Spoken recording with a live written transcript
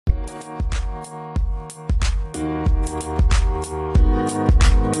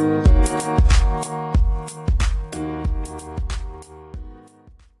Hey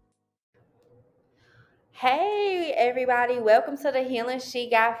everybody, welcome to the Healing She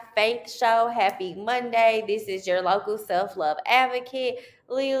Got Faith Show. Happy Monday. This is your local self-love advocate,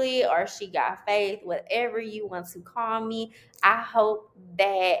 Lily, or She Got Faith, whatever you want to call me. I hope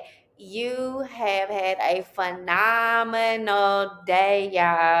that you have had a phenomenal day,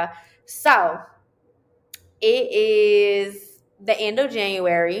 y'all. So, it is the end of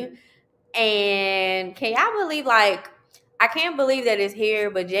January, and can y'all believe, I can't believe that it's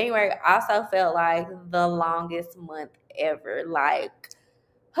here, but January also felt like the longest month ever.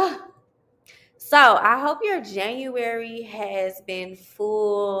 So I hope your January has been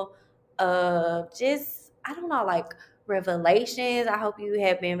full of just, I don't know, revelations. I hope you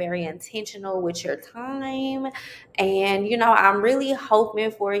have been very intentional with your time. And, I'm really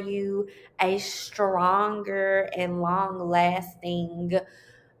hoping for you a stronger and long lasting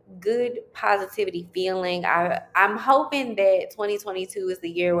good positivity feeling. I'm hoping that 2022 is the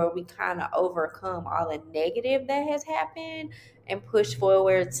year where we kind of overcome all the negative that has happened and push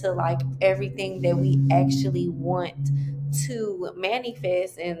forward to everything that we actually want to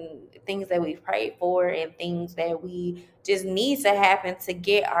manifest, and things that we prayed for, and things that we just need to happen to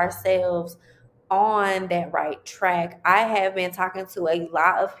get ourselves on that right track. I have been talking to a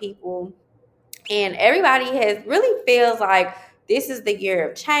lot of people, and everybody really feels like this is the year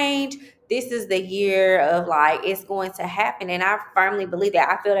of change. This is the year of it's going to happen. And I firmly believe that.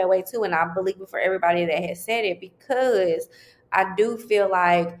 I feel that way too. And I believe it for everybody that has said it, because I do feel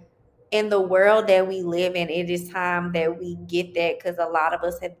like in the world that we live in, it is time that we get that, because a lot of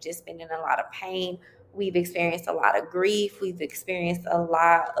us have just been in a lot of pain. We've experienced a lot of grief. We've experienced a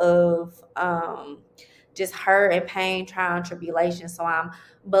lot of just hurt and pain, trial and tribulation. So I'm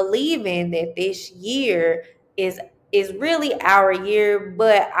believing that this year is really our year,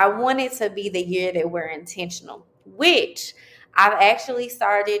 but I want it to be the year that we're intentional, which I've actually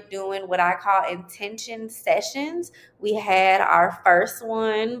started doing what I call intention sessions. We had our first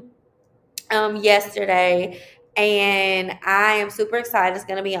one yesterday, and I am super excited. It's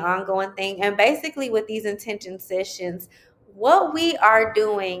going to be an ongoing thing. And basically with these intention sessions, what we are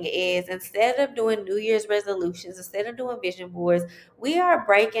doing is, instead of doing New Year's resolutions, instead of doing vision boards, we are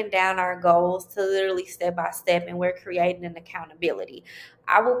breaking down our goals to literally step by step, and we're creating an accountability.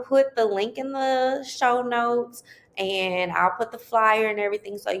 I will put the link in the show notes, and I'll put the flyer and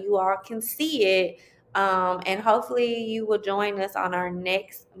everything so you all can see it. And hopefully you will join us on our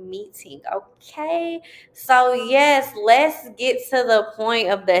next meeting. Okay. So yes, let's get to the point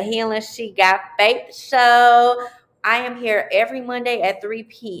of the Healing She Got Faith Show. I am here every Monday at 3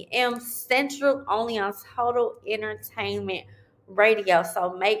 p.m. Central, only on Total Entertainment Radio.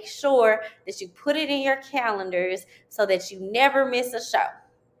 So make sure that you put it in your calendars so that you never miss a show.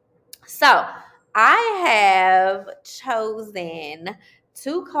 So I have chosen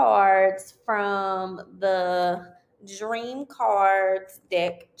 2 cards from the Dream Cards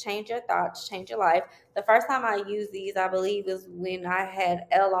deck, Change Your Thoughts, Change Your Life. The first time I used these, I believe, is when I had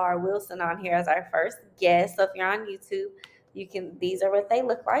L.R. Wilson on here as our first guest. So if you're on YouTube, these are what they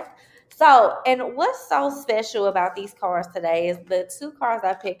look like. So, and what's so special about these cards today is the 2 cards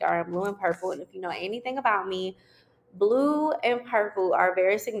I picked are in blue and purple. And if you know anything about me, blue and purple are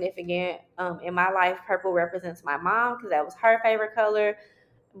very significant in my life. Purple represents my mom because that was her favorite color.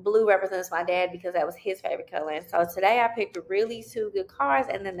 Blue represents my dad because that was his favorite color. And so today I picked really 2 good cards,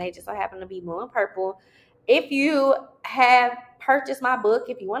 and then they just so happen to be blue and purple. If you have purchased my book,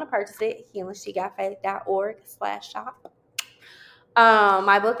 if you want to purchase it, HealingSheGotFaith.org/shop.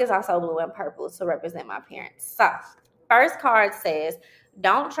 My book is also blue and purple to represent my parents. So, first card says,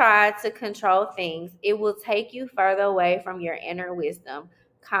 don't try to control things. It will take you further away from your inner wisdom.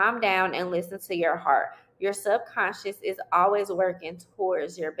 Calm down and listen to your heart. Your subconscious is always working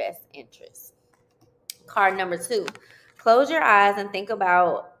towards your best interests. Card number 2. Close your eyes and think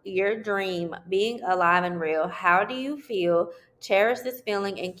about your dream being alive and real. How do you feel? Cherish this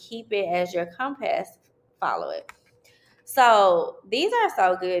feeling and keep it as your compass. Follow it. So these are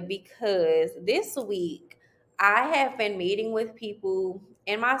so good because this week I have been meeting with people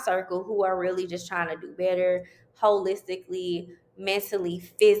in my circle who are really just trying to do better holistically, mentally,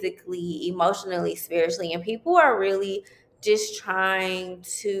 physically, emotionally, spiritually. And people are really just trying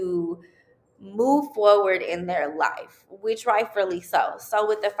to move forward in their life, which rightfully so. So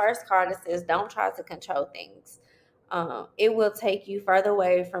with the first card, it says, don't try to control things. It will take you further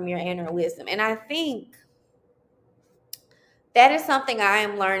away from your inner wisdom. And I think that is something I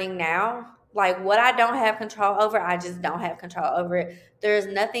am learning now. Like, what I don't have control over, I just don't have control over it. There's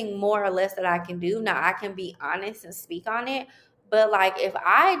nothing more or less that I can do. Now, I can be honest and speak on it, But like, if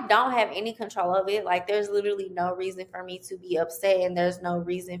I don't have any control of it, like, there's literally no reason for me to be upset, and there's no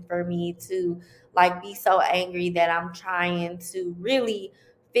reason for me to like be so angry that I'm trying to really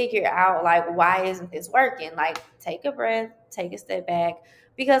figure out like, why isn't this working? Like, take a breath, take a step back,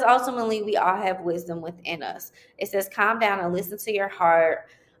 because ultimately we all have wisdom within us. It says calm down and listen to your heart.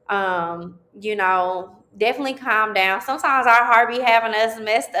 Definitely calm down. Sometimes our heart be having us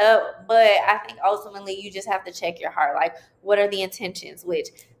messed up, but I think ultimately you just have to check your heart. Like, what are the intentions? Which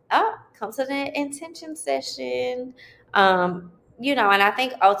come to the intention session. And I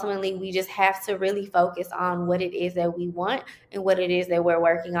think ultimately we just have to really focus on what it is that we want and what it is that we're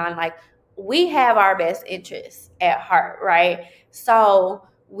working on. Like, we have our best interests at heart, right? So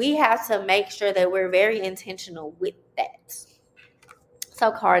we have to make sure that we're very intentional with that.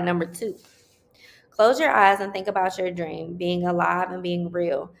 So card number 2. Close your eyes and think about your dream, being alive and being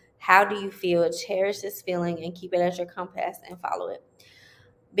real. How do you feel? Cherish this feeling and keep it as your compass and follow it.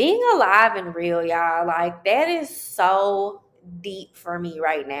 Being alive and real, y'all, like, that is so deep for me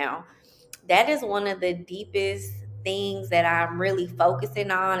right now. That is one of the deepest things that I'm really focusing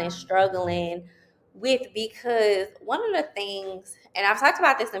on and struggling with, because one of the things, and I've talked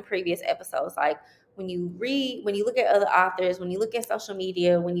about this in previous episodes, like, when you read, when you look at other authors, when you look at social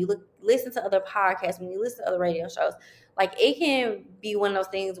media, when you listen to other podcasts, when you listen to other radio shows, like, it can be one of those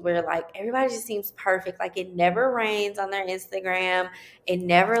things where like everybody just seems perfect. Like, it never rains on their Instagram. It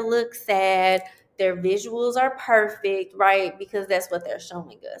never looks sad. Their visuals are perfect, right? Because that's what they're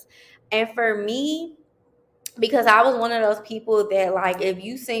showing us. And for me, because I was one of those people that, like, if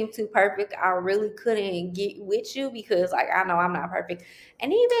you seem too perfect, I really couldn't get with you, because like, I know I'm not perfect.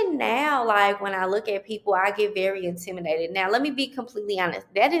 And even now, like, when I look at people, I get very intimidated. Now, let me be completely honest.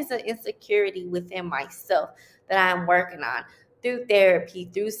 That is an insecurity within myself that I'm working on through therapy,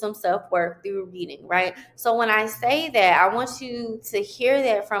 through some self-work, through reading, right? So when I say that, I want you to hear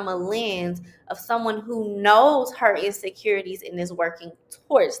that from a lens of someone who knows her insecurities and is working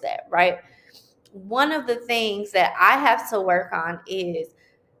towards that, right? One of the things that I have to work on is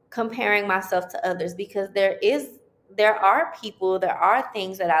comparing myself to others, because there are people, there are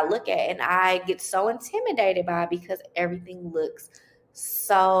things that I look at and I get so intimidated by, because everything looks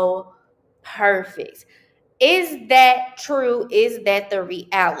so perfect. Is that true? Is that the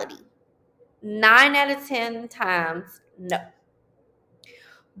reality? 9 out of 10 times, no.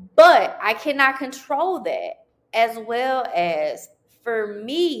 But I cannot control that, as well as, for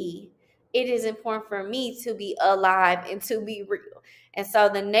me, it is important for me to be alive and to be real. And so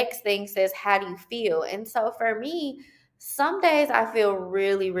the next thing says, how do you feel? And so for me, some days I feel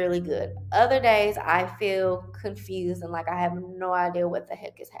really, really good. Other days I feel confused and like I have no idea what the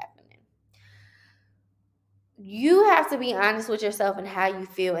heck is happening. You have to be honest with yourself and how you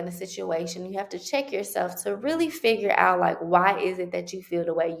feel in a situation. You have to check yourself to really figure out, like, why is it that you feel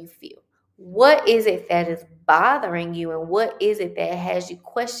the way you feel? What is it that is bothering you, and what is it that has you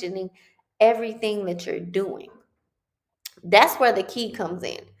questioning everything that you're doing? That's where the key comes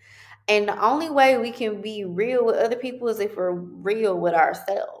in. And the only way we can be real with other people is if we're real with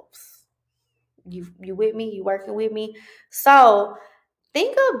ourselves. You with me? You working with me? So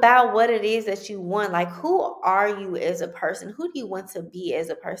think about what it is that you want. Like, who are you as a person? Who do you want to be as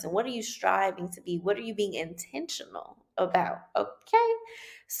a person? What are you striving to be? What are you being intentional about? Okay.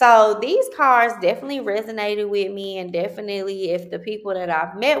 So these cards definitely resonated with me. And definitely, if the people that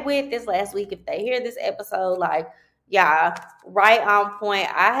I've met with this last week, if they hear this episode, like, yeah, right on point.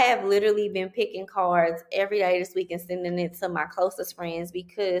 I have literally been picking cards every day this week and sending it to my closest friends,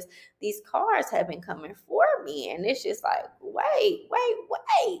 because these cards have been coming for me. And it's just like, wait.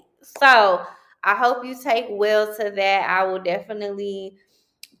 So I hope you take well to that. I will definitely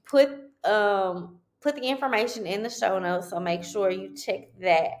put put the information in the show notes, so make sure you check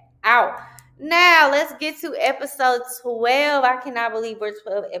that out. Now let's get to episode 12. I cannot believe we're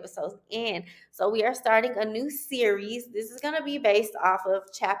 12 episodes in. So we are starting a new series. This is going to be based off of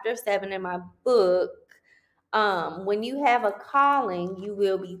chapter 7 in my book. When you have a calling, you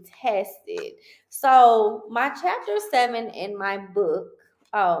will be tested. So my chapter 7 in my book,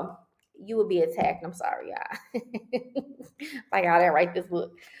 you will be attacked. I'm sorry, y'all. Like, I didn't write this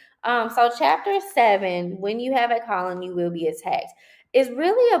book. So chapter 7, when you have a calling, you will be attacked, is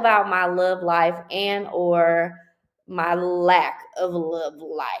really about my love life and or my lack of love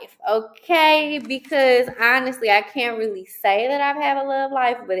life. Okay, because honestly, I can't really say that I've had a love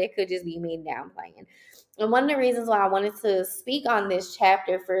life, but it could just be me downplaying. And one of the reasons why I wanted to speak on this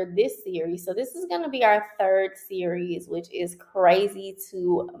chapter for this series, so this is going to be our 3rd series, which is crazy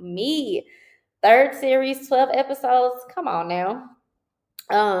to me. 3rd series, 12 episodes. Come on now.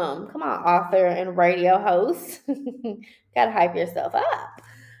 Come on, author and radio host. Gotta hype yourself up.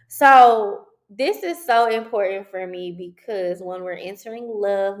 So this is so important for me because when we're entering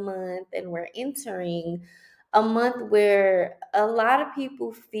love month and we're entering a month where a lot of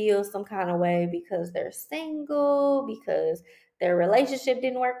people feel some kind of way because they're single, because their relationship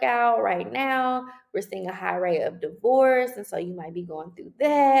didn't work out right now. We're seeing a high rate of divorce. And so you might be going through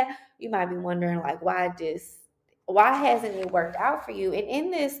that. You might be wondering, like, why hasn't it worked out for you? And in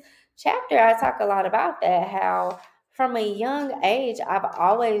this chapter, I talk a lot about that, how from a young age, I've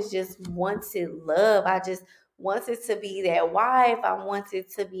always just wanted love. I just wanted to be that wife. I wanted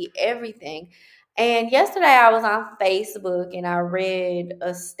to be everything. And yesterday I was on Facebook and I read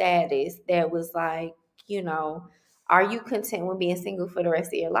a status that was like, you know, are you content with being single for the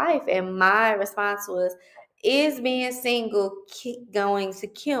rest of your life? And my response was, is being single going to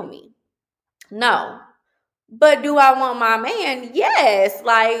kill me? No. But do I want my man? Yes.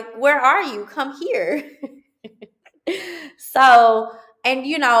 Like, where are you? Come here. So, and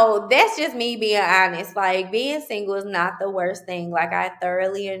that's just me being honest. Like, being single is not the worst thing. Like, I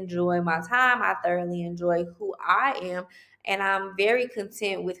thoroughly enjoy my time. I thoroughly enjoy who I am. And I'm very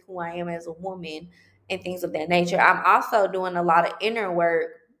content with who I am as a woman and things of that nature. I'm also doing a lot of inner work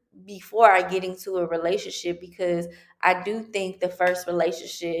before I get into a relationship because I do think the first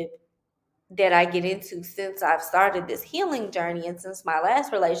relationship that I get into since I've started this healing journey and since my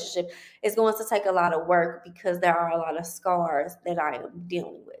last relationship is going to take a lot of work because there are a lot of scars that I am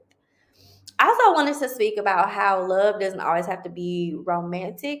dealing with. I also wanted to speak about how love doesn't always have to be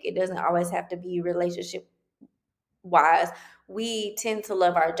romantic. It doesn't always have to be relationship wise. We tend to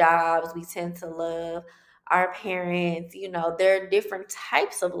love our jobs. We tend to love our parents. There are different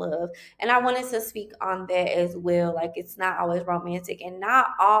types of love. And I wanted to speak on that as well. Like, it's not always romantic, and not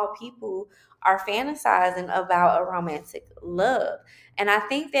all people are fantasizing about a romantic love. And I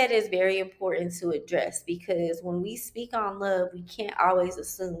think that is very important to address because when we speak on love, we can't always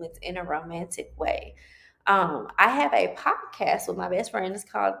assume it's in a romantic way. I have a podcast with my best friend. It's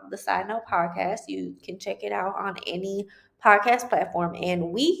called the Side Note Podcast. You can check it out on any podcast platform.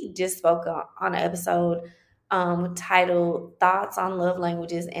 And we just spoke on an episode titled Thoughts on Love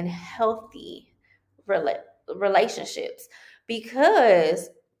Languages and Healthy Relationships, because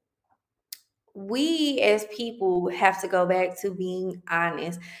we as people have to go back to being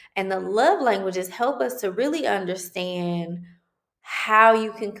honest. And the love languages help us to really understand how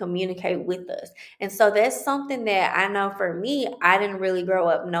you can communicate with us. And so that's something that I know for me, I didn't really grow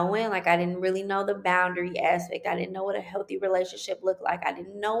up knowing. Like, I didn't really know the boundary aspect. I didn't know what a healthy relationship looked like. I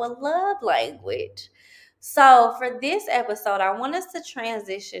didn't know a love language. So for this episode, I want us to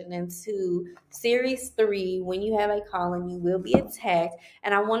transition into series 3. When you have a calling, you will be attacked.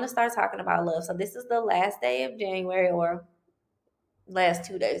 And I want to start talking about love. So this is the last day of January, or last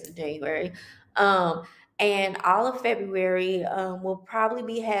 2 days of January. Um, and all of February, we'll probably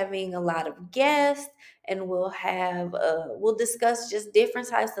be having a lot of guests, and we'll discuss just different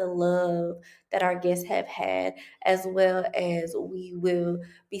types of love that our guests have had, as well as we will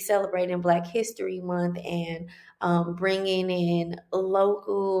be celebrating Black History Month and bringing in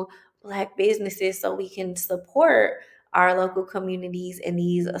local Black businesses so we can support our local communities and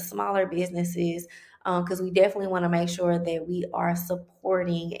these smaller businesses, because we definitely want to make sure that we are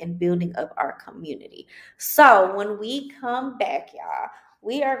supporting and building up our community. So when we come back, y'all,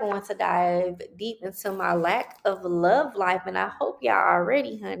 we are going to dive deep into my lack of love life. And I hope y'all are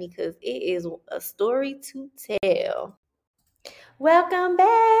ready, honey, because it is a story to tell. Welcome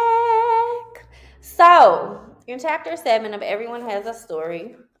back. So in chapter 7 of Everyone Has a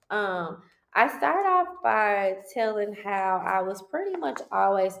Story, I start off by telling how I was pretty much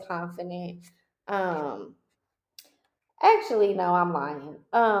always confident. Actually, no, I'm lying.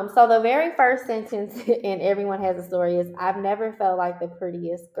 So the very first sentence in Everyone Has a Story is, I've never felt like the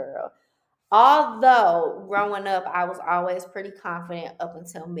prettiest girl. Although growing up, I was always pretty confident up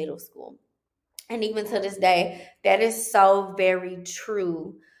until middle school. And even to this day, that is so very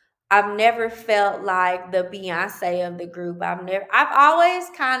true. I've never felt like the Beyonce of the group. I've always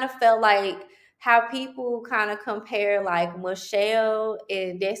kind of felt like how people kind of compare like Michelle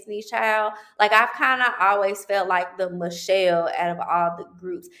and Destiny's Child. Like, I've kind of always felt like the Michelle out of all the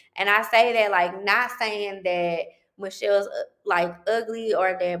groups. And I say that, like, not saying that Michelle's like ugly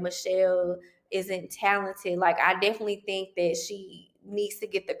or that Michelle isn't talented. Like, I definitely think that she needs to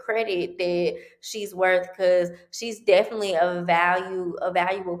get the credit that she's worth, because she's definitely a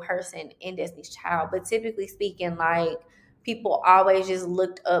valuable person in Destiny's Child. But typically speaking, like, people always just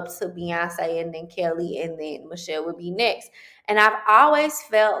looked up to Beyonce, and then Kelly, and then Michelle would be next. And I've always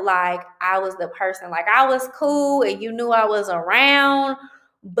felt like I was the person, like I was cool and you knew I was around,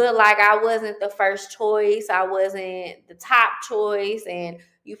 but like I wasn't the first choice. I wasn't the top choice. And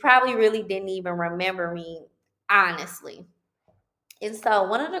you probably really didn't even remember me, honestly. And so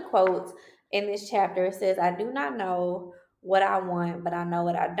one of the quotes in this chapter says, I do not know what I want, but I know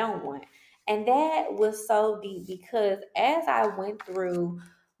what I don't want. And that was so deep because as I went through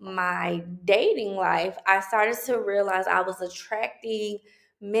my dating life, I started to realize I was attracting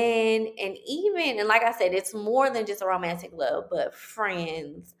men, and like I said, it's more than just a romantic love, but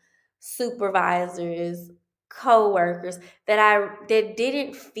friends, supervisors, co-workers that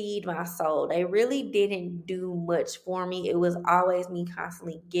didn't feed my soul. They really didn't do much for me. It was always me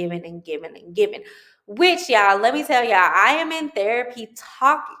constantly giving and giving and giving. Which, y'all, let me tell y'all, I am in therapy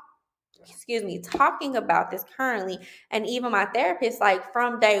talking about this currently. And even my therapist, like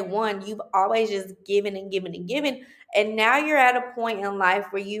from day one, you've always just given and given and given. And now you're at a point in life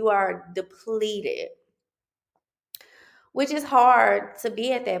where you are depleted, which is hard to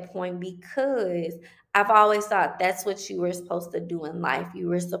be at that point because I've always thought that's what you were supposed to do in life. You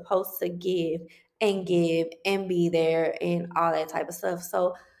were supposed to give and be there and all that type of stuff.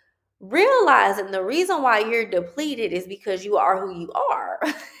 So realizing the reason why you're depleted is because you are who you are.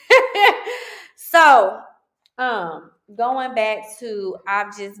 So, going back to,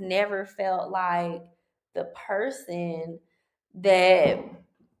 I've just never felt like the person that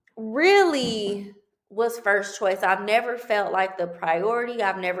really was first choice. I've never felt like the priority.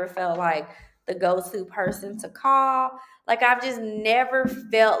 I've never felt like the go-to person to call. Like I've just never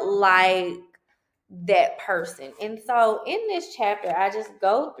felt like that person. And so in this chapter, I just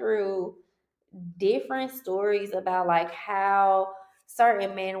go through different stories about like how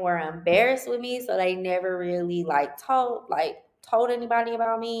certain men were embarrassed with me, so they never really told anybody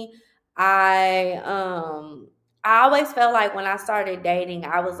about me. I always felt like when I started dating,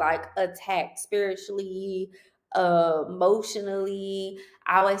 I was like attacked spiritually, emotionally.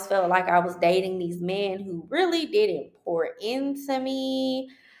 I always felt like I was dating these men who really didn't pour into me.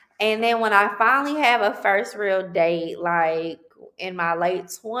 And then when I finally have a first real date, like in my late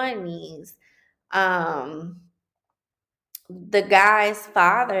 20s, um the guy's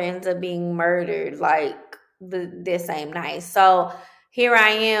father ends up being murdered like this same night. So here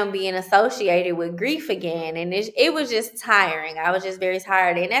I am being associated with grief again, and it was just tiring. I was just very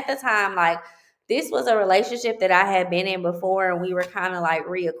tired. And at the time, like, this was a relationship that I had been in before, and we were kind of like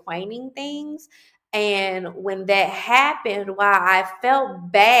reacquainting things. And when that happened, while I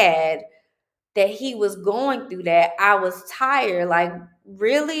felt bad that he was going through that, I was tired. Like,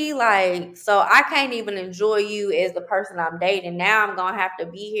 really? Like, so I can't even enjoy you as the person I'm dating. Now I'm going to have to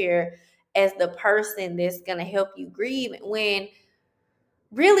be here as the person that's going to help you grieve, when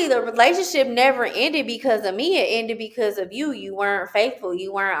really the relationship never ended because of me. It ended because of you. You weren't faithful,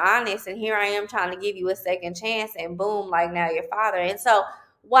 you weren't honest, and here I am trying to give you a second chance, and boom, like now your father. And so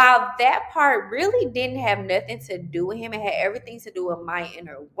while that part really didn't have nothing to do with him, it had everything to do with my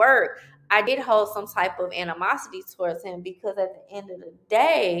inner work. I did hold some type of animosity towards him because at the end of the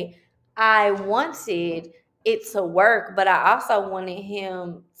day, I wanted it to work, but I also wanted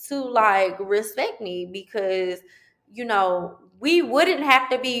him to like respect me because, we wouldn't have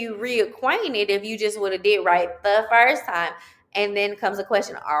to be reacquainted if you just would have did right the first time. And then comes a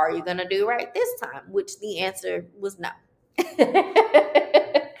question, are you going to do right this time? Which the answer was no.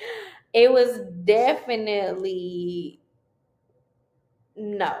 It was definitely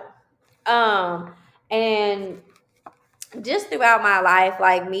no. And just throughout my life,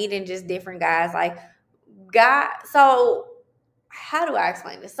 like meeting just different guys, like so how do I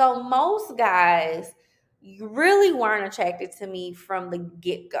explain this? So most guys really weren't attracted to me from the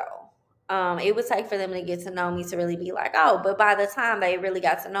get-go. It would take for them to get to know me to really be like, oh, but by the time they really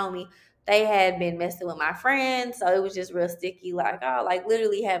got to know me, they had been messing with my friends. So it was just real sticky, like, oh, like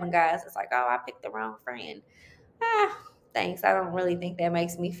literally having guys, it's like, oh, I picked the wrong friend. Thanks. I don't really think that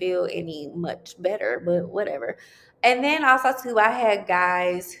makes me feel any much better, but whatever. And then also too, I had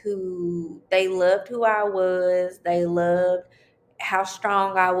guys who they loved who I was. They loved how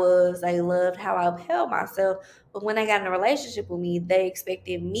strong I was. They loved how I upheld myself. But when they got in a relationship with me, they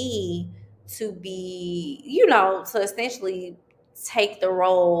expected me to be, to essentially take the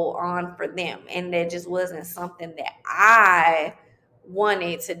role on for them. And that just wasn't something that I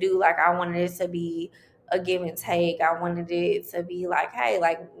wanted to do. Like, I wanted it to be a give and take. I wanted it to be like, hey,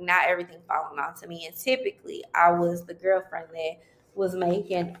 like not everything falling onto me. And typically I was the girlfriend that was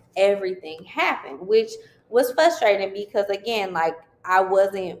making everything happen, which was frustrating because again, like I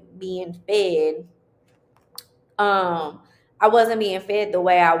wasn't being fed I wasn't being fed the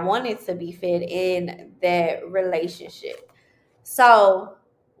way I wanted to be fed in that relationship. So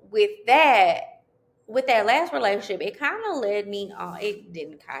with that last relationship, it kind of led me on. It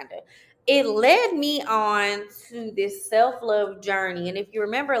didn't kind of. It led me on to this self-love journey. And if you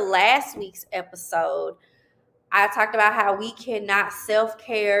remember last week's episode, I talked about how we cannot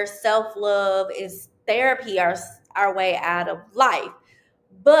self-care, self-love is therapy our way out of life.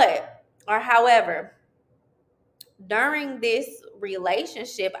 However, during this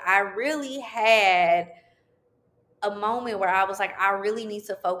relationship, I really had a moment where I was like, I really need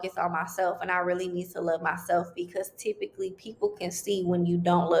to focus on myself and I really need to love myself, because typically people can see when you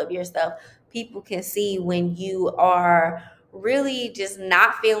don't love yourself. People can see when you are really just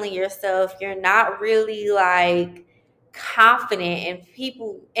not feeling yourself. You're not really like confident in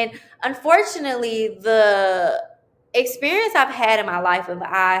people. And unfortunately, the experience I've had in my life of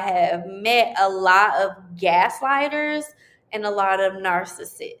I have met a lot of gaslighters and a lot of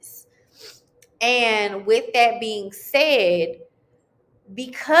narcissists. And with that being said,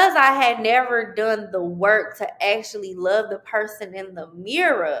 because I had never done the work to actually love the person in the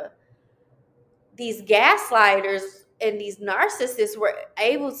mirror, these gaslighters and these narcissists were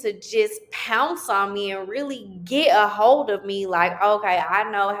able to just pounce on me and really get a hold of me like, okay, I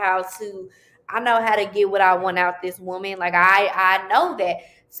know how to get what I want out this woman. Like I know that.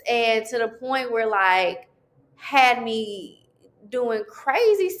 And to the point where like had me doing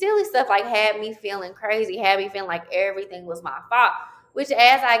crazy, silly stuff, like had me feeling crazy, had me feeling like everything was my fault. Which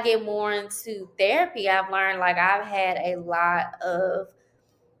as I get more into therapy, I've learned like I've had a lot of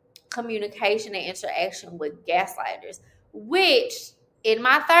communication and interaction with gaslighters, which in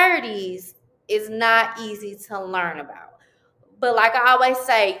my 30s is not easy to learn about. But like I always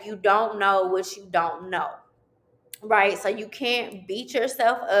say, you don't know what you don't know, right? So you can't beat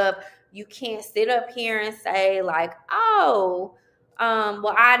yourself up. You can't sit up here and say like, oh,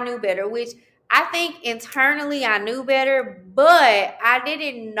 well, I knew better, which I think internally I knew better, but I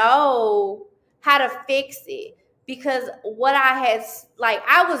didn't know how to fix it, because what I had, like,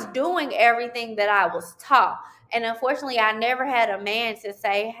 I was doing everything that I was taught. And unfortunately, I never had a man to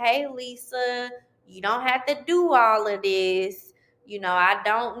say, hey, Lisa, you don't have to do all of this. You know, I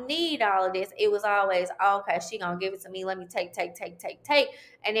don't need all of this. It was always, oh, okay, she gonna give it to me. Let me take.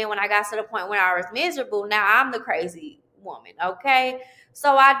 And then when I got to the point where I was miserable, now I'm the crazy woman, okay?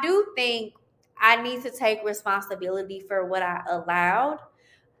 So I do think I need to take responsibility for what I allowed.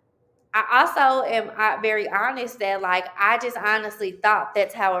 I also am very honest that like I just honestly thought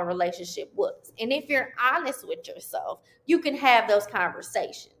that's how a relationship was. And if you're honest with yourself, you can have those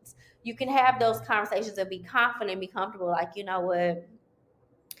conversations. You can have those conversations and be confident, be comfortable. Like, you know what?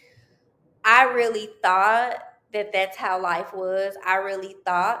 I really thought that that's how life was. I really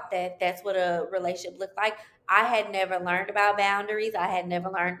thought that that's what a relationship looked like. I had never learned about boundaries. I had never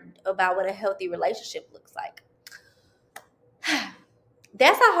learned about what a healthy relationship looks like.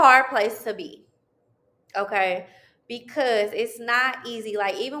 That's a hard place to be, okay? Because it's not easy.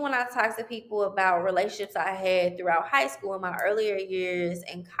 Like, even when I talk to people about relationships I had throughout high school and my earlier years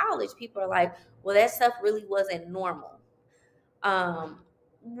in college, people are like, well, that stuff really wasn't normal.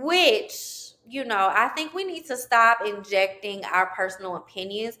 Which, you know, I think we need to stop injecting our personal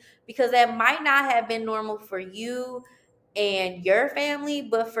opinions, because that might not have been normal for you and your family,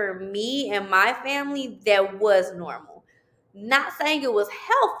 but for me and my family, that was normal. Not saying it was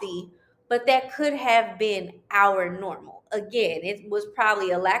healthy, but that could have been our normal. Again, it was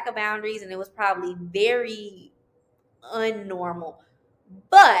probably a lack of boundaries and it was probably very unnormal.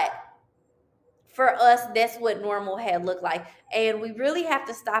 But for us, that's what normal had looked like. And we really have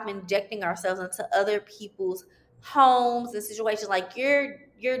to stop injecting ourselves into other people's homes and situations. Like you're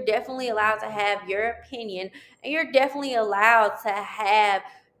definitely allowed to have your opinion, and you're definitely allowed to have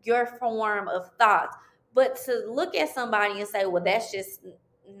your form of thoughts. But to look at somebody and say, well, that's just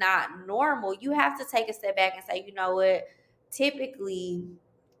not normal, you have to take a step back and say, you know what, typically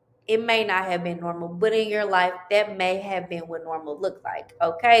it may not have been normal, but in your life, that may have been what normal looked like,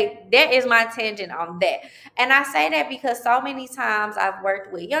 okay? That is my tangent on that. And I say that because so many times I've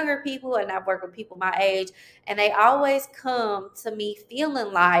worked with younger people and I've worked with people my age, and they always come to me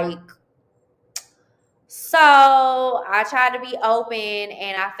feeling like, so I tried to be open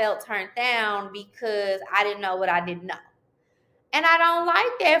and I felt turned down because I didn't know what I didn't know. And I don't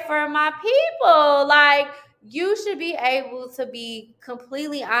like that for my people. Like, you should be able to be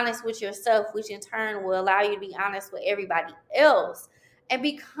completely honest with yourself, which in turn will allow you to be honest with everybody else and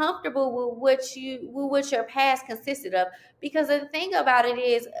be comfortable with what your past consisted of. Because the thing about it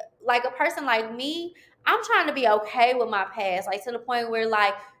is, like, a person like me, I'm trying to be okay with my past, like to the point where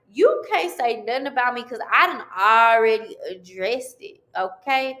like you can't say nothing about me because I done already addressed it.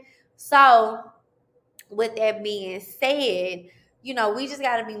 Okay. So with that being said, we just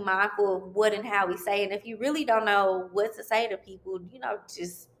got to be mindful of what and how we say. And if you really don't know what to say to people,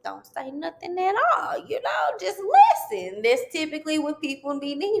 just don't say nothing at all. Just listen. That's typically what people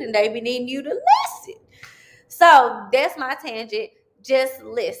be needing. They be needing you to listen. So that's my tangent. Just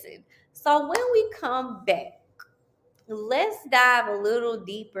listen. So when we come back, let's dive a little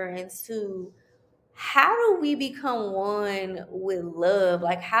deeper into how do we become one with love?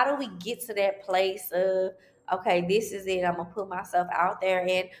 Like, how do we get to that place of, okay, this is it. I'm going to put myself out there.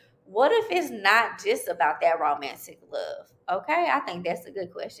 And what if it's not just about that romantic love? Okay, I think that's a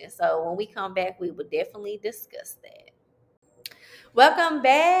good question. So when we come back, we will definitely discuss that. Welcome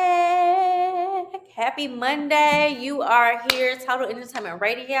back. Happy Monday. You are here, Total Entertainment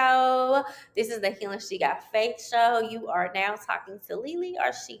Radio. This is the Healing She Got Faith Show. You are now talking to Lily,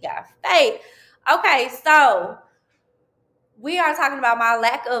 or She Got Faith. Okay, so we are talking about my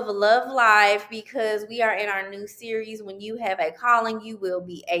lack of love life because we are in our new series. When you have a calling, you will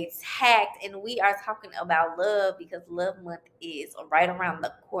be attacked. And we are talking about love because Love Month is right around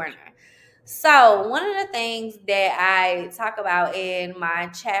the corner. So one of the things that I talk about in my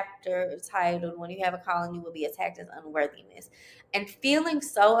chapter titled "When You Have a Calling, You Will Be Attacked," is unworthiness. And feeling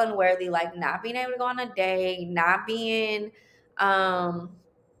so unworthy, like not being able to go on a date, not being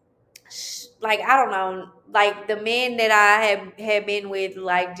like, I don't know, like the men that I had been with,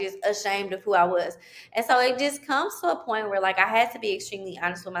 like just ashamed of who I was. And so it just comes to a point where like I had to be extremely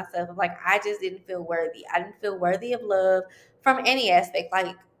honest with myself. Like I just didn't feel worthy. I didn't feel worthy of love from any aspect.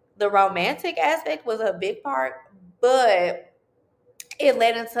 Like the romantic aspect was a big part, but it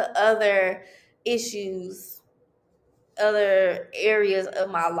led into other issues, other areas of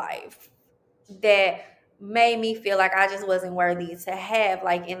my life that made me feel like I just wasn't worthy to have.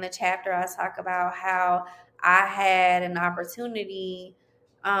 Like in the chapter, I talk about how I had an opportunity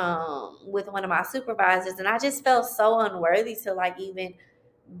with one of my supervisors, and I just felt so unworthy to like even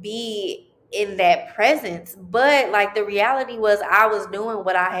be in that presence. But like the reality was I was doing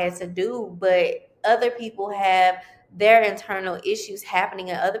what I had to do, but other people have their internal issues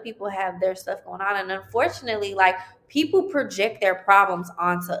happening and other people have their stuff going on. And unfortunately, like people project their problems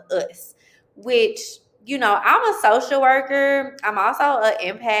onto us, which, I'm a social worker. I'm also an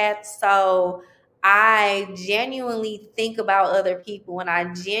empath. So I genuinely think about other people and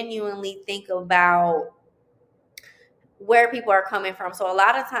I genuinely think about where people are coming from. So a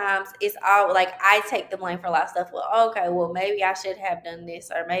lot of times it's all like I take the blame for a lot of stuff. Well, okay, well maybe I should have done this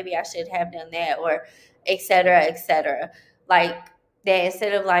or maybe I should have done that or et cetera, et cetera. Like that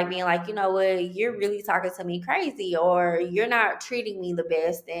instead of like being like, you know what, you're really talking to me crazy or you're not treating me the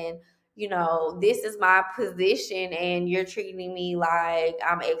best and this is my position and you're treating me like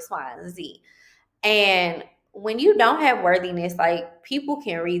I'm X, Y, and Z. And when you don't have worthiness, like people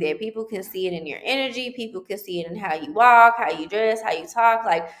can read it. People can see it in your energy. People can see it in how you walk, how you dress, how you talk.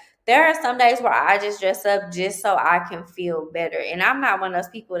 Like there are some days where I just dress up just so I can feel better. And I'm not one of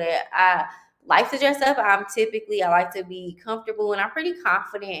those people that I like to dress up. I like to be comfortable and I'm pretty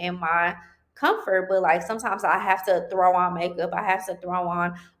confident in my comfort. But like sometimes I have to throw on makeup. I have to throw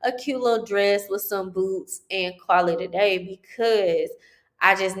on a cute little dress with some boots and call it a day because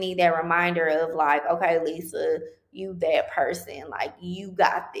I just need that reminder of like, okay, Lisa, you that person. Like, you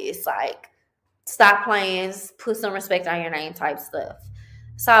got this. Like, stop playing, put some respect on your name type stuff.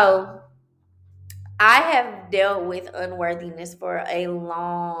 So I have dealt with unworthiness for a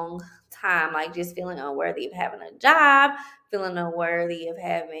long time, like just feeling unworthy of having a job, feeling unworthy of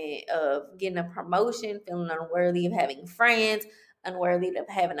getting a promotion, feeling unworthy of having friends, unworthy of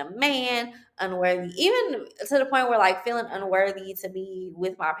having a man, unworthy, even to the point where like feeling unworthy to be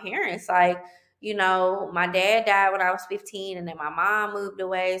with my parents. Like, my dad died when I was 15 and then my mom moved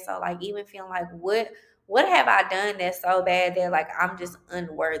away. So like even feeling like what have I done that's so bad that like I'm just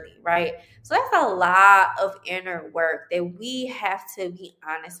unworthy, right? So that's a lot of inner work that we have to be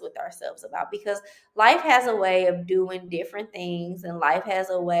honest with ourselves about because life has a way of doing different things and life has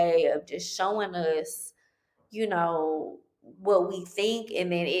a way of just showing us, what we think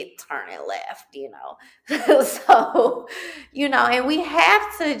and then it turning left. So, and we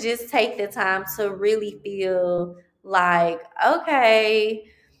have to just take the time to really feel like, okay,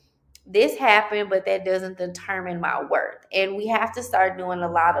 this happened, but that doesn't determine my worth. And we have to start doing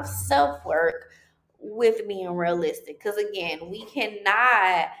a lot of self-work with being realistic. Because again, we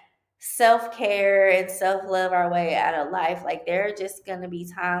cannot self-care and self-love our way out of life. Like there are just going to be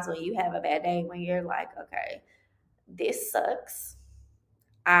times when you have a bad day when you're like, okay, this sucks.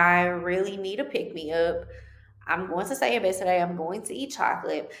 I really need a pick-me-up. I'm going to stay in bed today. I'm going to eat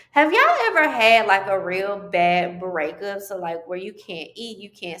chocolate. Have y'all ever had like a real bad breakup? So like where you can't eat, you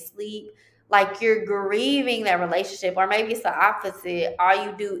can't sleep, like you're grieving that relationship, or maybe it's the opposite. All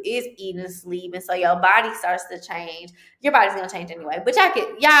you do is eat and sleep, and so your body starts to change. Your body's gonna change anyway. But y'all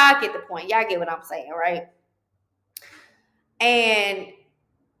get the point. Y'all get what I'm saying, right? And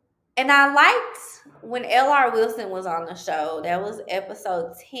I liked when L.R. Wilson was on the show. That was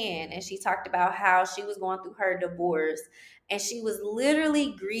episode 10. And she talked about how she was going through her divorce and she was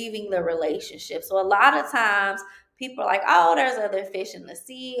literally grieving the relationship. So a lot of times people are like, oh, there's other fish in the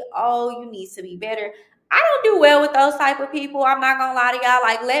sea. Oh, you need to be better. I don't do well with those type of people. I'm not going to lie to y'all.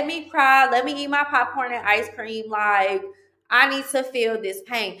 Like, let me cry. Let me eat my popcorn and ice cream. Like, I need to feel this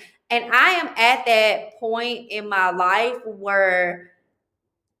pain. And I am at that point in my life where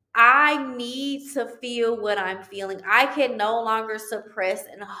I need to feel what I'm feeling. I can no longer suppress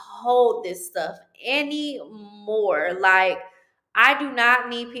and hold this stuff anymore. Like, I do not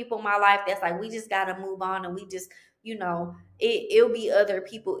need people in my life that's like, we just got to move on and we just, it'll be other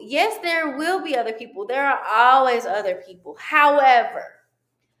people. Yes, there will be other people. There are always other people. However,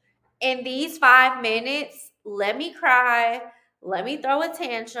 in these 5 minutes, let me cry. Let me throw a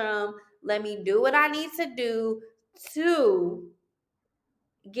tantrum. Let me do what I need to do to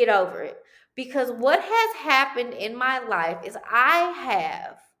get over it. Because what has happened in my life is I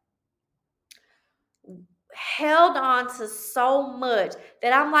have held on to so much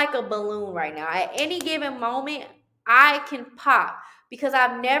that I'm like a balloon right now. At any given moment, I can pop because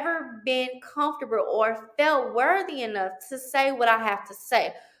I've never been comfortable or felt worthy enough to say what I have to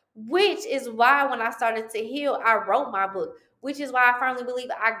say, which is why when I started to heal, I wrote my book, which is why I firmly believe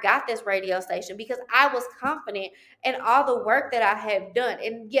I got this radio station because I was confident in all the work that I have done.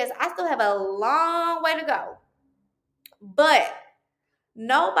 And yes, I still have a long way to go, but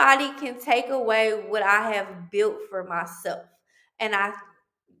nobody can take away what I have built for myself. And I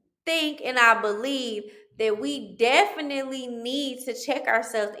think and I believe that we definitely need to check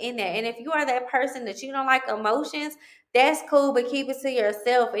ourselves in that. And if you are that person that you don't like emotions, that's cool, but keep it to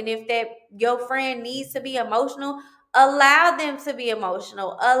yourself. And if that your friend needs to be emotional, allow them to be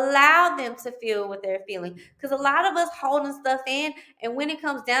emotional. Allow them to feel what they're feeling. Because a lot of us holding stuff in, and when it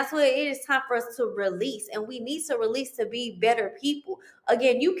comes down to it, it is time for us to release. And we need to release to be better people.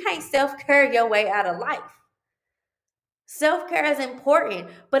 Again, you can't self-care your way out of life. Self-care is important,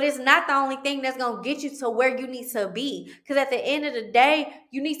 but it's not the only thing that's going to get you to where you need to be. Because at the end of the day,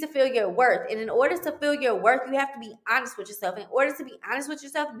 you need to feel your worth. And in order to feel your worth, you have to be honest with yourself. In order to be honest with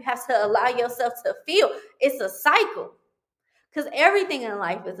yourself, you have to allow yourself to feel. It's a cycle. Because everything in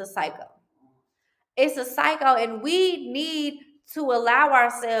life is a cycle. It's a cycle, and we need to allow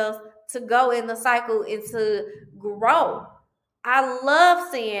ourselves to go in the cycle and to grow. I love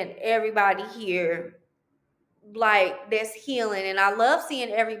seeing everybody here like that's healing, and I love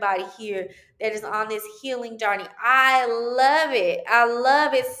seeing everybody here that is on this healing journey. I love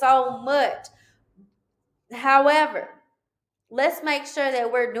it so much. However, let's make sure that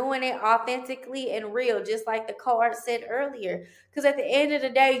we're doing it authentically and real, just like the card said earlier, because at the end of the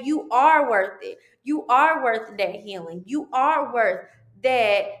day, you are worth it. You are worth that healing. You are worth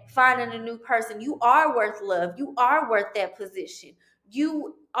that finding a new person. You are worth love. You are worth that position.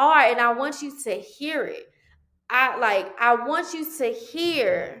 You are, and I want you to hear it. I want you to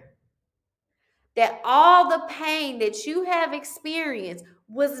hear that all the pain that you have experienced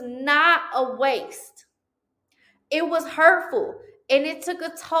was not a waste. It was hurtful and it took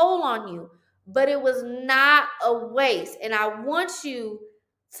a toll on you, but it was not a waste. And I want you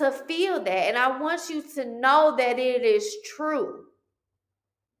to feel that, and I want you to know that it is true.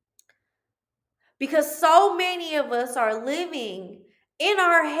 Because so many of us are living in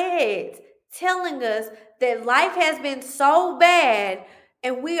our heads telling us that life has been so bad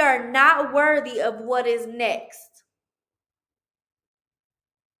and we are not worthy of what is next.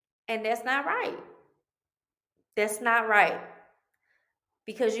 And that's not right. That's not right.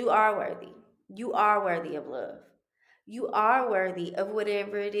 Because you are worthy. You are worthy of love. You are worthy of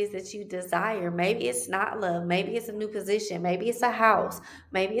whatever it is that you desire. Maybe it's not love. Maybe it's a new position. Maybe it's a house.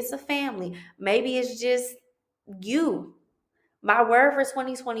 Maybe it's a family. Maybe it's just you. My word for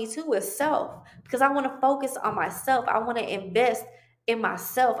 2022 is self, because I want to focus on myself. I want to invest in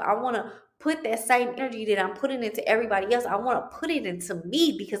myself. I want to put that same energy that I'm putting into everybody else. I want to put it into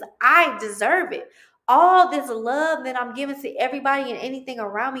me because I deserve it. All this love that I'm giving to everybody and anything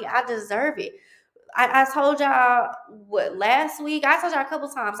around me, I deserve it. I told y'all last week, I told y'all a couple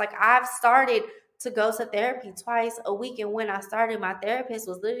times, like I've started to go to therapy twice a week. And when I started, my therapist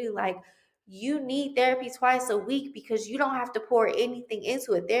was literally like, you need therapy twice a week because you don't have to pour anything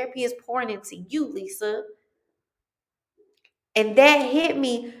into it. Therapy is pouring into you, Lisa. And that hit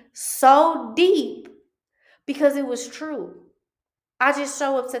me so deep because it was true. I just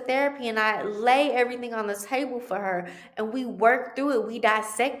show up to therapy and I lay everything on the table for her and we work through it. We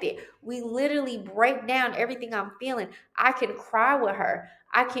dissect it. We literally break down everything I'm feeling. I can cry with her.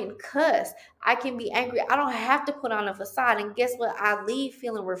 I can cuss. I can be angry. I don't have to put on a facade. And guess what? I leave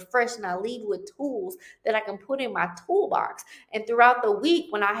feeling refreshed and I leave with tools that I can put in my toolbox. And throughout the week,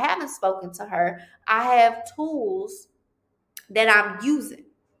 when I haven't spoken to her, I have tools that I'm using.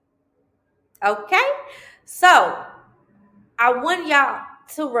 Okay? So, I want y'all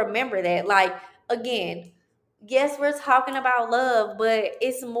to remember that. Like, again, yes, we're talking about love, but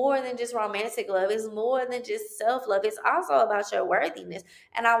it's more than just romantic love. It's more than just self-love. It's also about your worthiness.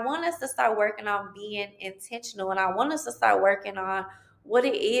 And I want us to start working on being intentional. And I want us to start working on what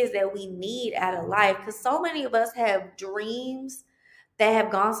it is that we need out of life. Because so many of us have dreams that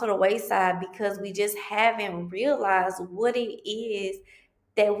have gone to the wayside because we just haven't realized what it is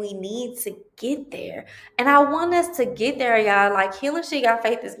that we need to get there. And I want us to get there, y'all. Like, Healing She Got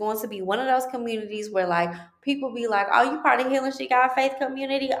Faith is going to be one of those communities where, like, people be like, oh, you part of Healing She Got Faith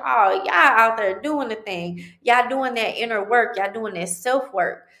community? Oh, y'all out there doing the thing. Y'all doing that inner work. Y'all doing that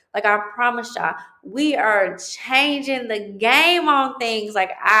self-work. Like, I promise y'all, we are changing the game on things.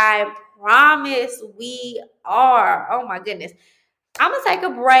 Like, I promise we are. Oh, my goodness. I'm going to take a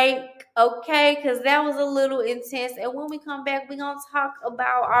break, okay, because that was a little intense. And when we come back, we're going to talk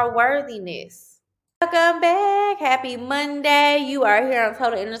about our worthiness. Welcome back. Happy Monday. You are here on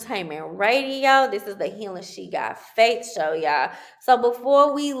Total Entertainment Radio. This is the Healing She Got Faith Show, y'all. So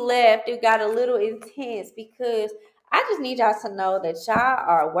before we left, it got a little intense because I just need y'all to know that y'all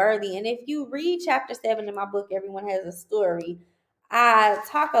are worthy. And if you read chapter 7 in my book, Everyone Has a Story, I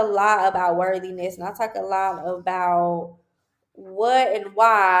talk a lot about worthiness and I talk a lot about what and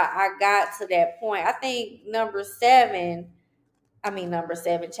why I got to that point. I think chapter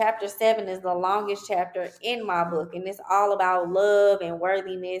 7 is the longest chapter in my book, and it's all about love and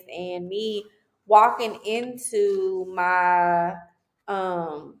worthiness and me walking into my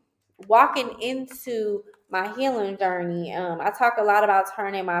healing journey. I talk a lot about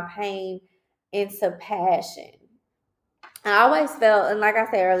turning my pain into passion. I always felt, and like I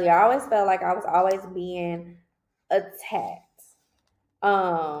said earlier, I always felt like I was always being attacked.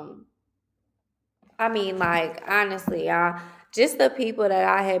 Like, honestly, just the people that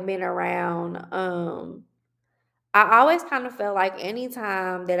I had been around, I always kind of felt like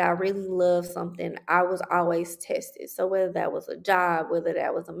anytime that I really loved something, I was always tested. So whether that was a job, whether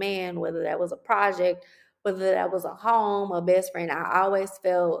that was a man, whether that was a project, whether that was a home, a best friend, I always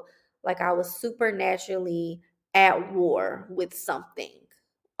felt like I was supernaturally at war with something.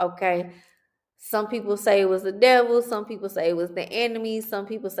 Okay. Some people say it was the devil. Some people say it was the enemy. Some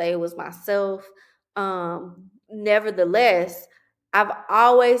people say it was myself. Nevertheless, I've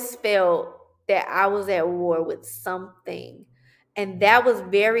always felt that I was at war with something. And that was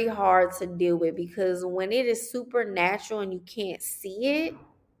very hard to deal with because when it is supernatural and you can't see it,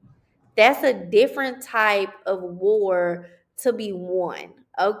 that's a different type of war to be won.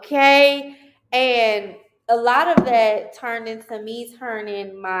 Okay. And a lot of that turned into me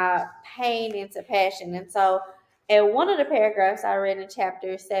turning my pain into passion. And so, in one of the paragraphs I read in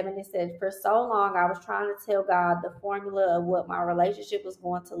chapter 7, it said, for so long, I was trying to tell God the formula of what my relationship was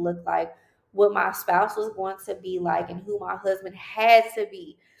going to look like, what my spouse was going to be like, and who my husband had to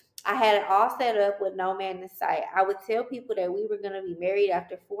be. I had it all set up with no man in sight. I would tell people that we were going to be married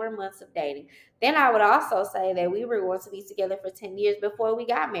after 4 months of dating. Then I would also say that we were going to be together for 10 years before we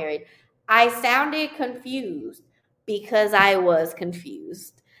got married. I sounded confused because I was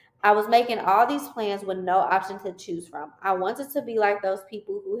confused. I was making all these plans with no option to choose from. I wanted to be like those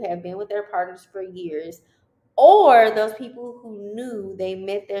people who have been with their partners for years, or those people who knew they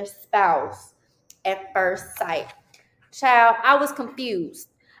met their spouse at first sight. Child, I was confused.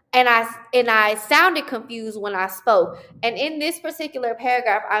 And I sounded confused when I spoke. And in this particular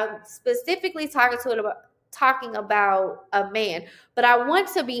paragraph, I'm specifically talking about a man. But I want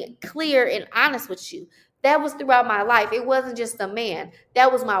to be clear and honest with you. That was throughout my life. It wasn't just a man.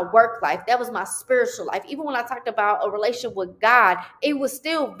 That was my work life. That was my spiritual life. Even when I talked about a relationship with God, it was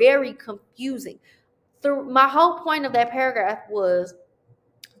still very confusing. My whole point of that paragraph was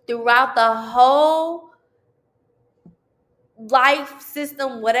throughout the whole life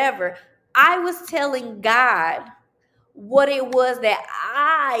system, whatever, I was telling God what it was that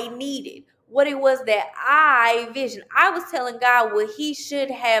I needed, what it was that I visioned. I was telling God what he should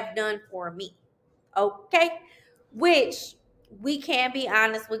have done for me. Okay? Which we can be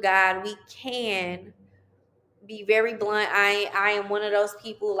honest with God. We can be very blunt. I am one of those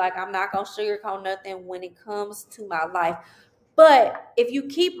people, like, I'm not going to sugarcoat nothing when it comes to my life. But if you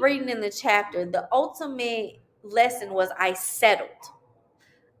keep reading in the chapter, the ultimate lesson was I settled.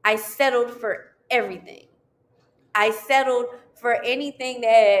 I settled for everything. I settled for anything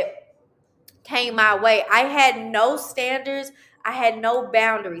that came my way. I had no standards. I had no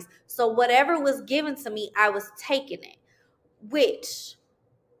boundaries. So whatever was given to me, I was taking it. Which,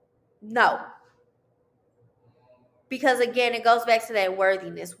 no. Because again, it goes back to that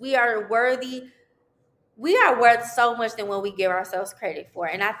worthiness. We are worthy. We are worth so much than what we give ourselves credit for.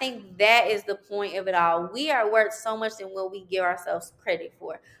 And I think that is the point of it all. We are worth so much than what we give ourselves credit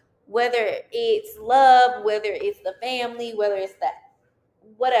for. Whether it's love, whether it's the family, whether it's that,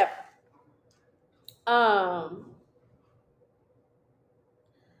 whatever.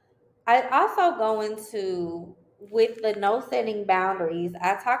 I also go into, with the no setting boundaries,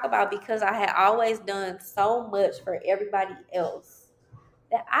 I talk about because I had always done so much for everybody else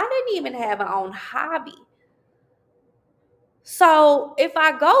that I didn't even have my own hobby. So if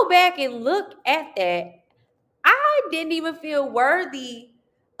I go back and look at that, I didn't even feel worthy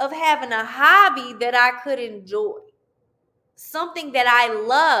of having a hobby that I could enjoy. Something that I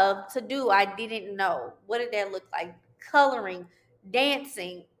love to do, I didn't know. What did that look like? Coloring,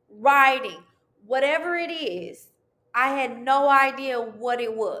 dancing, writing, whatever it is. I had no idea what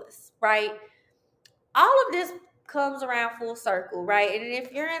it was, right? All of this comes around full circle, right? And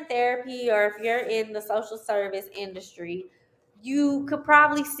if you're in therapy or if you're in the social service industry, you could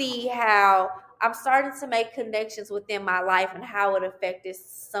probably see how I'm starting to make connections within my life and how it affected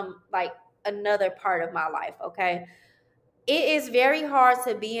some, like, another part of my life, okay? It is very hard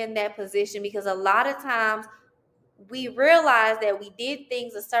to be in that position because a lot of times we realize that we did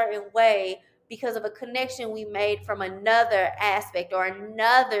things a certain way because of a connection we made from another aspect or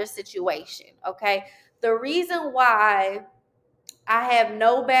another situation, okay? The reason why I have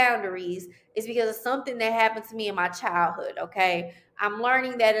no boundaries is because of something that happened to me in my childhood, okay? I'm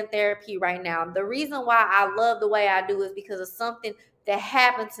learning that in therapy right now. The reason why I love the way I do is because of something that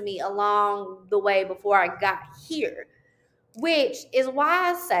happened to me along the way before I got here, which is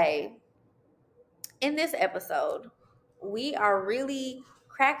why I say in this episode, we are really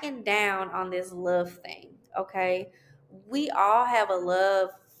cracking down on this love thing, okay? We all have a love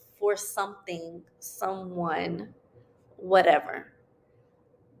for something, someone, whatever.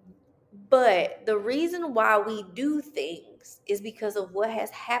 But the reason why we do things is because of what has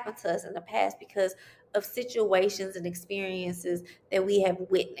happened to us in the past, because of situations and experiences that we have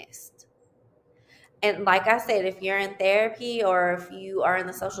witnessed. And like I said, if you're in therapy or if you are in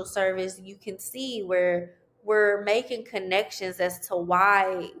the social service, you can see where we're making connections as to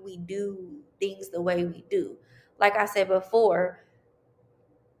why we do things the way we do. Like I said before,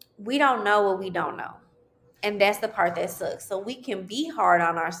 we don't know what we don't know. And that's the part that sucks. So we can be hard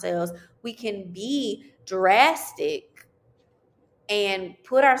on ourselves. We can be drastic and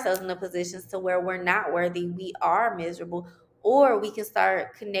put ourselves in the positions to where we're not worthy. We are miserable. Or we can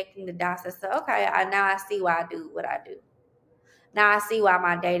start connecting the dots and say, okay, now I see why I do what I do. Now I see why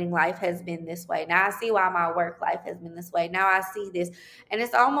my dating life has been this way. Now I see why my work life has been this way. Now I see this. And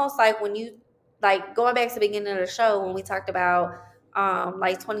it's almost like when you, like, going back to the beginning of the show when we talked about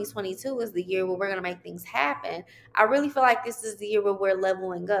like 2022 is the year where we're going to make things happen. I really feel like this is the year where we're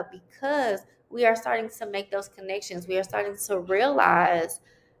leveling up because we are starting to make those connections. We are starting to realize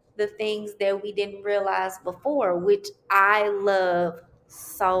the things that we didn't realize before, which I love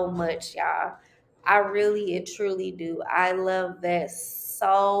so much, y'all. I really and truly do. I love that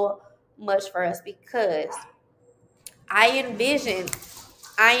so much for us because I envision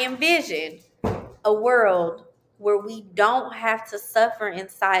a world where we don't have to suffer in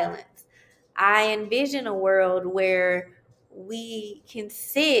silence. I envision a world where we can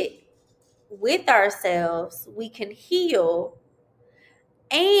sit with ourselves, we can heal,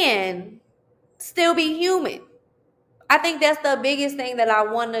 and still be human. I think that's the biggest thing that I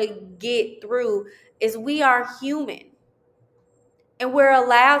want to get through is we are human. And we're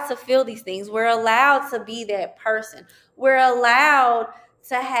allowed to feel these things. We're allowed to be that person. We're allowed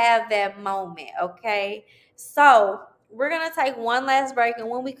to have that moment, okay? So we're going to take one last break. And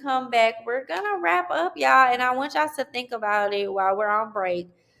when we come back, we're going to wrap up, y'all. And I want y'all to think about it while we're on break.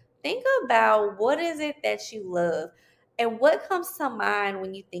 Think about what is it that you love and what comes to mind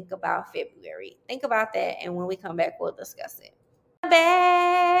when you think about February. Think about that. And when we come back, we'll discuss it.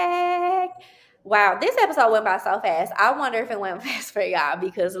 Back. Wow, this episode went by so fast. I wonder if it went fast for y'all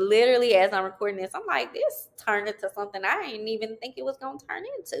because literally as I'm recording this, I'm like, this turned into something I didn't even think it was going to turn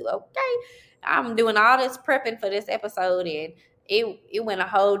into, okay? I'm doing all this prepping for this episode and it went a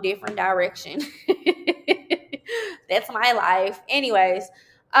whole different direction. That's my life. Anyways,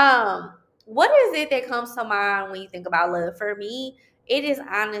 what is it that comes to mind when you think about love? For me, it is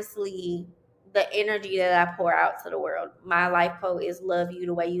honestly the energy that I pour out to the world. My life quote is love you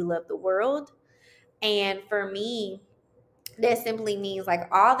the way you love the world. And for me, that simply means like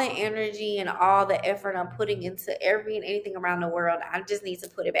all the energy and all the effort I'm putting into every and anything around the world, I just need to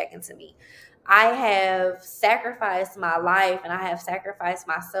put it back into me. I have sacrificed my life and I have sacrificed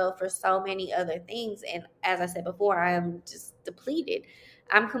myself for so many other things. And as I said before, I am just depleted.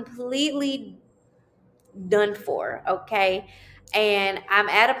 I'm completely done for, okay? And I'm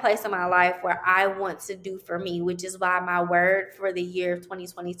at a place in my life where I want to do for me, which is why my word for the year of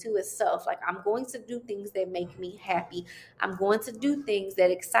 2022 is self. Like, I'm going to do things that make me happy. I'm going to do things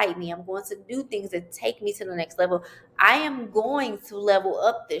that excite me. I'm going to do things that take me to the next level. I am going to level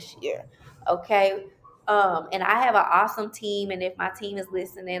up this year, okay? And I have an awesome team. And if my team is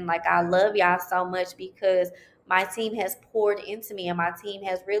listening, like, I love y'all so much because my team has poured into me and my team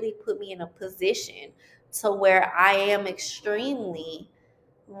has really put me in a position to where I am extremely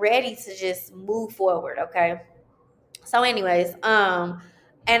ready to just move forward, okay? So anyways,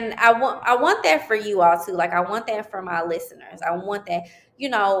 and I want that for you all too. Like, I want that for my listeners. I want that,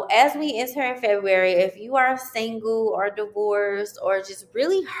 as we enter in February, if you are single or divorced or just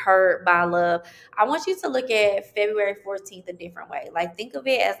really hurt by love, I want you to look at February 14th a different way. Like, think of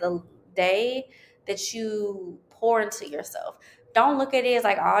it as a day that you pour into yourself. Don't look at it as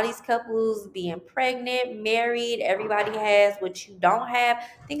like all these couples being pregnant, married, everybody has what you don't have.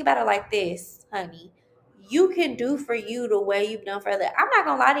 Think about it like this, honey. You can do for you the way you've done for others. I'm not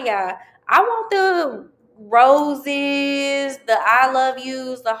gonna lie to y'all. I want the roses, the I love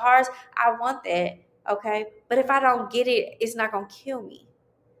yous, the hearts. I want that. Okay. But if I don't get it, it's not gonna kill me.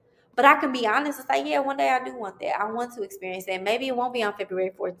 But I can be honest and say, yeah, one day I do want that. I want to experience that. Maybe it won't be on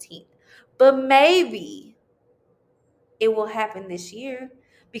February 14th. But maybe it will happen this year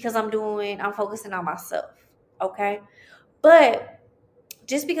because I'm focusing on myself. Okay. But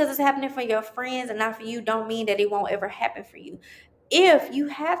just because it's happening for your friends and not for you don't mean that it won't ever happen for you. If you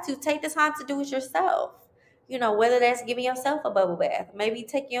have to, take the time to do it yourself. Whether that's giving yourself a bubble bath, maybe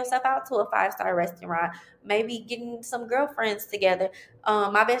taking yourself out to a 5-star restaurant, maybe getting some girlfriends together.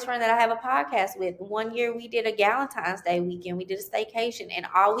 My best friend that I have a podcast with, one year we did a Valentine's Day weekend. We did a staycation, and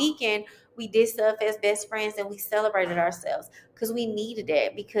all weekend we did stuff as best friends and we celebrated ourselves because we needed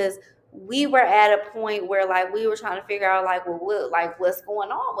that, because we were at a point where like we were trying to figure out like, what's going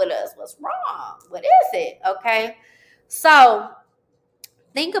on with us, what's wrong, what is it, okay? So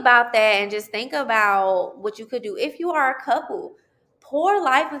think about that and just think about what you could do. If you are a couple, pour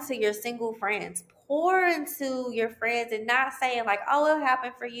life into your single friends, pour into your friends, and not saying like, oh, it'll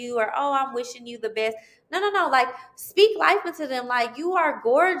happen for you, or oh, I'm wishing you the best. No, like, speak life into them. Like, you are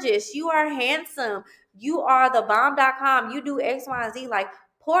gorgeous, you are handsome, you are the bomb.com, you do X, Y, and Z. Like,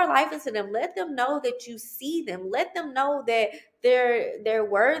 pour life into them. Let them know that you see them. Let them know that they're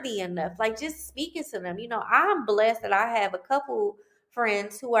worthy enough. Like, just speak it to them. I'm blessed that I have a couple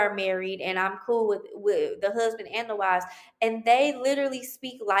friends who are married, and I'm cool with the husband and the wives, and they literally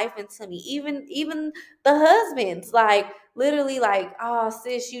speak life into me. Even the husbands, like, literally like, oh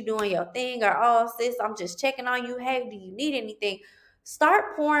sis, you doing your thing, or oh sis, I'm just checking on you, hey, do you need anything?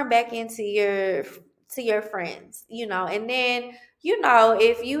 Start pouring back into your friends, and then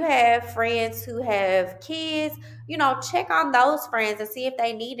if you have friends who have kids, check on those friends and see if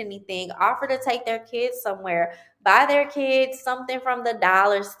they need anything. Offer to take their kids somewhere. Buy their kids something from the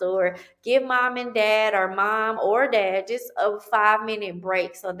dollar store. Give mom and dad, or mom or dad, just a 5-minute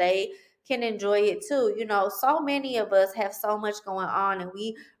break so they can enjoy it too. So many of us have so much going on, and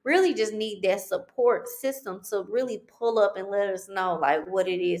we really just need that support system to really pull up and let us know like what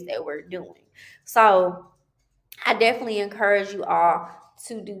it is that we're doing. So I definitely encourage you all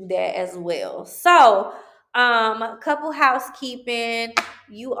to do that as well. So, couple housekeeping.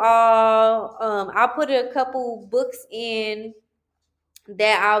 You all, I'll put a couple books in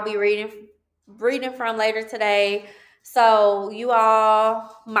that I'll be reading from later today. So you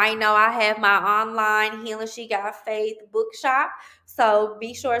all might know I have my online Healing She Got Faith bookshop. So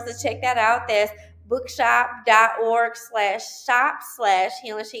be sure to check that out. That's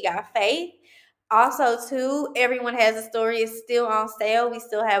bookshop.org/shop/Healing She Got Faith. Also, too, Everyone Has a Story is still on sale. We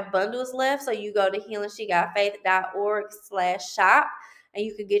still have bundles left. So you go to healingshegotfaith.org/shop and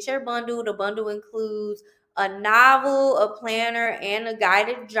you can get your bundle. The bundle includes a novel, a planner, and a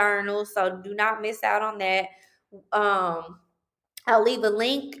guided journal. So do not miss out on that. I'll leave a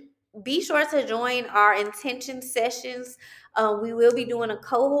link be sure to join our intention sessions. We will be doing a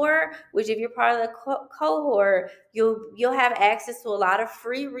cohort, which if you're part of the cohort, you'll have access to a lot of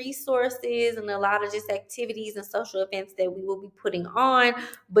free resources and a lot of just activities and social events that we will be putting on.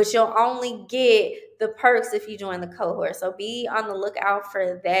 But you'll only get the perks if you join the cohort. So be on the lookout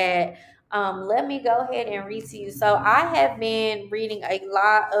for that. Let me go ahead and read to you. So I have been reading a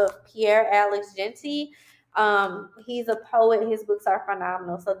lot of Pierre Alex Jeanty. He's a poet. His books are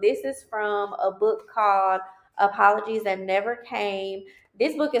phenomenal. So this is from a book called Apologies That Never Came.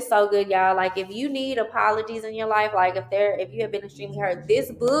 This book is so good, y'all. Like, if you need apologies in your life, like if you have been extremely hurt, this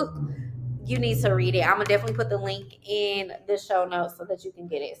book, you need to read it. I'm gonna definitely put the link in the show notes so that you can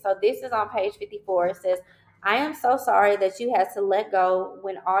get it. So this is on page 54. It says, I am so sorry that you had to let go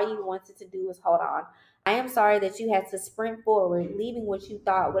when all you wanted to do was hold on. I am sorry that you had to sprint forward, leaving what you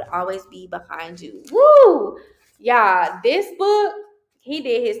thought would always be behind you. Woo! Yeah, this book, he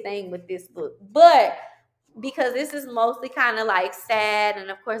did his thing with this book. But because this is mostly kind of like sad, and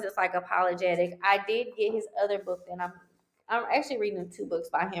of course it's like apologetic, I did get his other book that I'm actually reading 2 books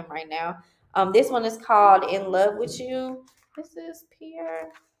by him right now. This one is called In Love With You. This is Pierre.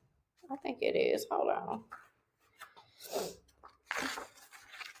 I think it is. Hold on,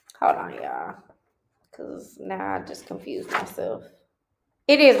 y'all. Because now I just confused myself.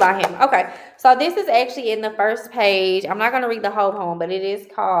 It is by him. Okay. So this is actually in the first page. I'm not going to read the whole poem, but it is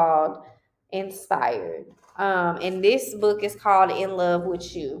called Inspired. And this book is called In Love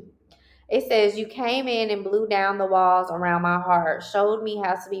With You. It says, you came in and blew down the walls around my heart, showed me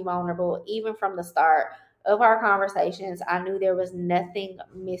how to be vulnerable. Even from the start of our conversations, I knew there was nothing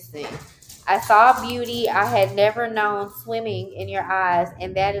missing. I saw beauty I had never known swimming in your eyes,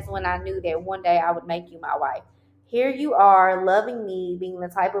 and that is when I knew that one day I would make you my wife. Here you are, loving me, being the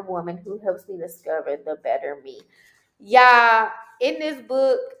type of woman who helps me discover the better me. Yeah, in this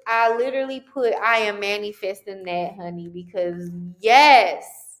book, I literally put, I am manifesting that, honey, because yes,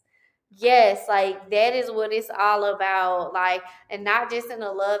 like that is what it's all about. Like, and not just in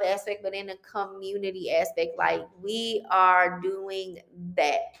a love aspect, but in a community aspect. Like, we are doing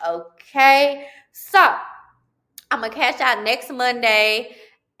that. Okay. So I'm going to catch y'all next Monday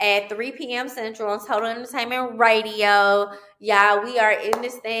at 3 p.m. Central on Total Entertainment Radio. Y'all, we are in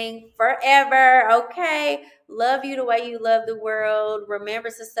this thing forever, okay? Love you the way you love the world. Remember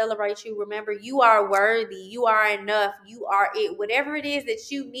to celebrate you. Remember, you are worthy. You are enough. You are it. Whatever it is that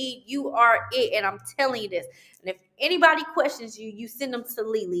you need, you are it. And I'm telling you this. And if anybody questions you, you send them to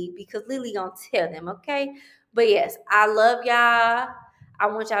Lily, because Lily gonna tell them, okay? But yes, I love y'all. I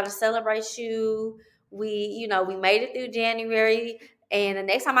want y'all to celebrate you. We made it through January, and the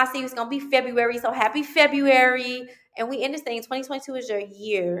next time I see you, it's going to be February. So happy February. And we end this thing. 2022 is your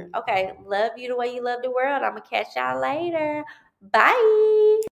year. Okay. Love you the way you love the world. I'm going to catch y'all later.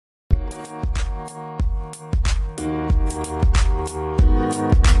 Bye.